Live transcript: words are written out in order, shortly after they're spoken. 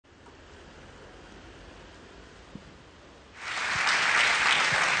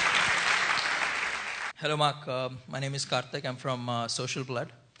Hello, Mark. My name is Karthik. I'm from Socialblood.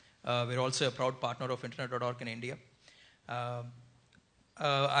 We're also a proud partner of Internet.org in India.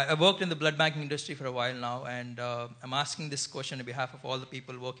 I worked in the blood banking industry for a while now, and I'm asking this question on behalf of all the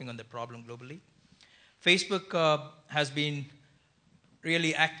people working on the problem globally. Facebook has been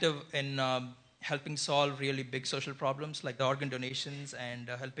really active in helping solve really big social problems like the organ donations and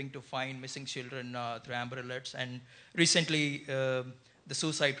helping to find missing children through Amber Alerts, and recently the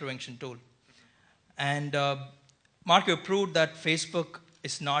suicide prevention tool. And Mark, you proved that Facebook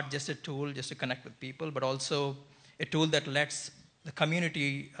is not just a tool just to connect with people, but also a tool that lets the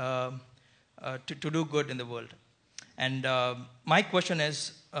community to do good in the world. And my question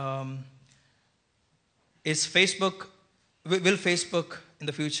is Facebook, will Facebook in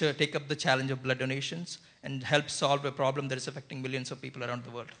the future take up the challenge of blood donations and help solve a problem that is affecting millions of people around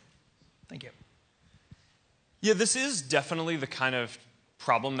the world? Thank you. Yeah, this is definitely the kind of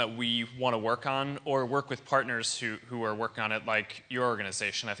problem that we want to work on, or work with partners who are working on it, like your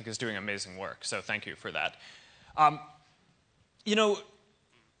organization, I think, is doing amazing work. So thank you for that. You know,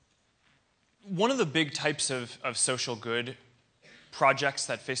 one of the big types of social good projects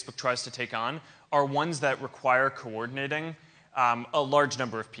that Facebook tries to take on are ones that require coordinating a large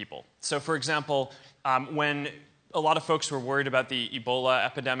number of people. So for example, when a lot of folks were worried about the Ebola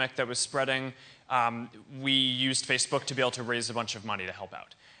epidemic that was spreading, we used Facebook to be able to raise a bunch of money to help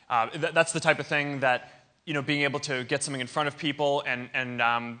out. That's the type of thing that, you know, being able to get something in front of people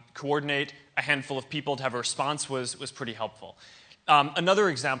and coordinate a handful of people to have a response was pretty helpful. Another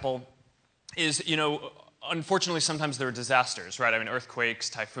example is, you know, unfortunately sometimes there are disasters, right? I mean, earthquakes,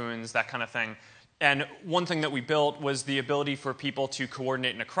 typhoons, that kind of thing. And one thing that we built was the ability for people to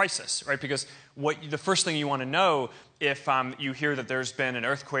coordinate in a crisis, right? Because the first thing you want to know if you hear that there's been an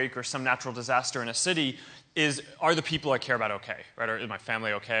earthquake or some natural disaster in a city is, are the people I care about okay, right? Or is my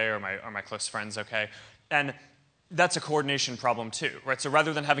family okay, or are my close friends okay? And that's a coordination problem too, right? So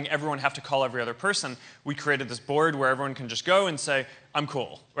rather than having everyone have to call every other person, we created this board where everyone can just go and say, I'm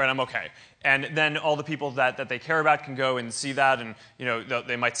cool, right? I'm okay. And then all the people that they care about can go and see that, and you know,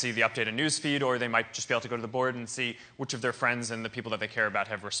 they might see the updated news feed, or they might just be able to go to the board and see which of their friends and the people that they care about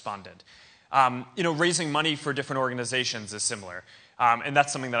have responded. You know, raising money for different organizations is similar. And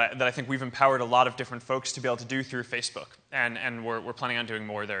that's something that I think we've empowered a lot of different folks to be able to do through Facebook. And we're planning on doing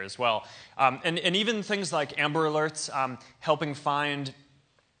more there as well. And even things like Amber Alerts, helping find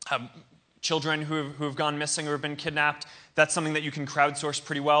children who have gone missing or have been kidnapped. That's something that you can crowdsource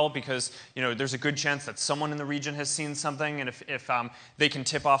pretty well, because you know, there's a good chance that someone in the region has seen something, and if they can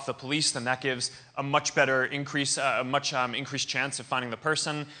tip off the police, then that gives a much better increased chance of finding the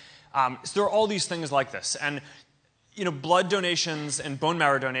person. So there are all these things like this. And you know, blood donations and bone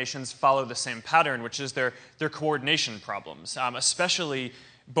marrow donations follow the same pattern, which is their coordination problems, especially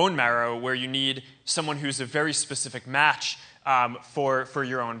bone marrow, where you need someone who's a very specific match for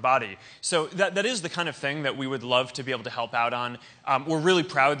your own body. So that is the kind of thing that we would love to be able to help out on. We're really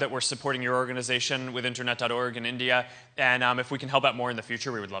proud that we're supporting your organization with Internet.org in India, and if we can help out more in the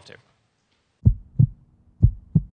future, we would love to.